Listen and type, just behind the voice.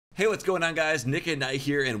Hey, what's going on, guys? Nick and Knight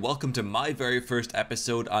here, and welcome to my very first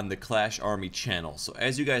episode on the Clash Army channel. So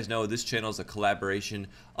as you guys know, this channel is a collaboration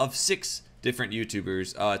of 6 different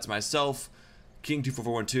YouTubers. It's myself,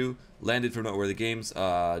 King24412, Landed from Noteworthy Games,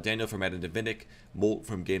 Daniel from Madden Divindic, Molt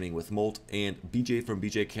from Gaming with Molt, and BJ from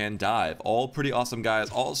BJ Can Dive. All pretty awesome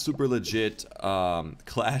guys, all super legit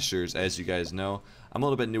clashers, as you guys know. I'm a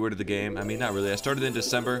little bit newer to the game. I mean, not really. I started in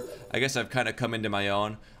December. I guess I've kind of come into my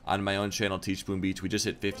own on my own channel, Teachspoon Beach. We just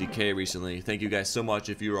hit 50K recently. Thank you guys so much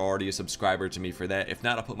if you're already a subscriber to me for that. If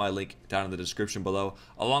not, I'll put my link down in the description below,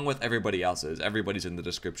 along with everybody else's. Everybody's in the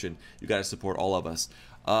description. You gotta support all of us.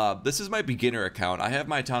 This is my beginner account. I have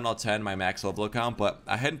my Town Hall 10, my max level account, but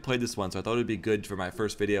I hadn't played this one, so I thought it would be good for my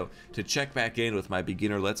first video to check back in with my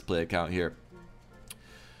beginner Let's Play account here.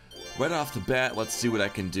 Right off the bat, let's see what I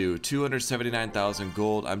can do. 279,000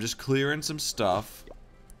 gold. I'm just clearing some stuff.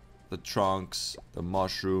 The trunks, the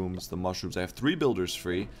mushrooms. I have 3 builders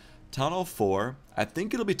free. Town Hall 4. I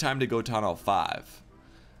think it'll be time to go Town Hall 5.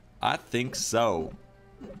 I think so.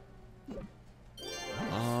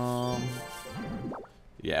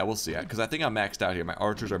 Yeah, we'll see. Because I think I'm maxed out here. My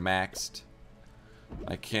archers are maxed.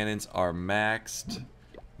 My cannons are maxed.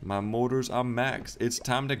 My mortars are maxed. It's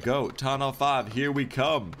time to go. Town Hall 5. Here we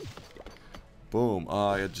come. Boom.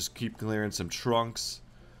 I just keep clearing some trunks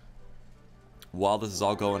while this is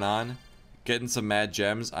all going on. Getting some mad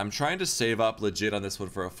gems. I'm trying to save up legit on this one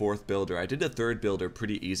for a 4th builder. I did a 3rd builder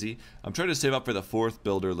pretty easy. I'm trying to save up for the 4th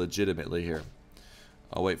builder legitimately here.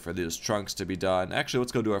 I'll wait for these trunks to be done. Actually,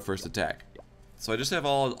 let's go do our first attack. So I just have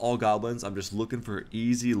all goblins. I'm just looking for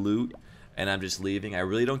easy loot, and I'm just leaving. I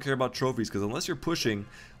really don't care about trophies, because unless you're pushing,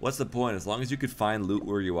 what's the point? As long as you could find loot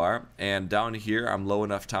where you are. And down here, I'm low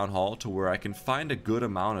enough Town Hall to where I can find a good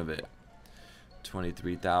amount of it.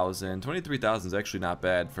 23,000. 23,000 is actually not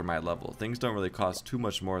bad for my level. Things don't really cost too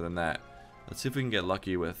much more than that. Let's see if we can get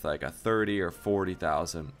lucky with like a 30 or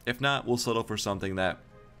 40,000. If not, we'll settle for something that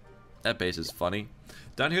base is funny.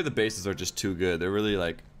 Down here, the bases are just too good. They're really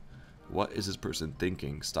like, what is this person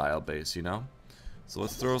thinking style base, you know? So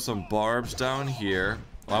let's throw some barbs down here.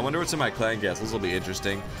 Well, I wonder what's in my clan gas. This will be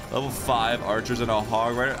interesting. Level 5 archers and a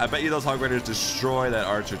hog rider. I bet you those hog riders destroy that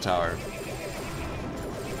archer tower.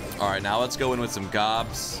 Alright, now let's go in with some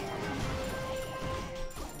gobs.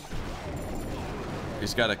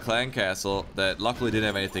 He's got a clan castle that luckily didn't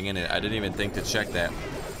have anything in it. I didn't even think to check that.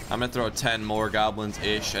 I'm gonna throw 10 more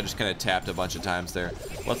goblins-ish. I just kind of tapped a bunch of times there.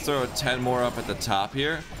 Let's throw 10 more up at the top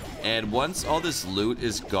here. And once all this loot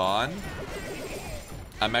is gone,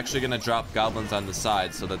 I'm actually going to drop goblins on the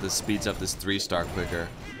side so that this speeds up this 3-star quicker.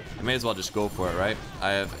 I may as well just go for it, right?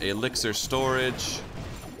 I have elixir storage,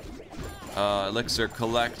 elixir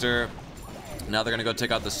collector. Now they're going to go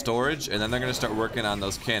take out the storage, and then they're going to start working on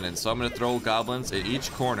those cannons. So I'm going to throw goblins at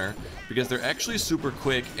each corner because they're actually super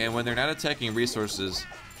quick, and when they're not attacking resources,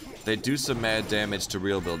 they do some mad damage to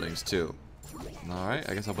real buildings too. Alright,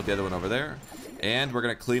 I guess I'll put the other one over there. And we're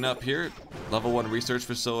going to clean up here. Level 1 research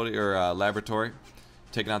facility, or laboratory.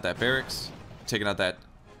 Taking out that barracks. Taking out that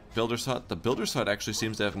builder's hut. The builder's hut actually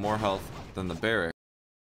seems to have more health than the barracks.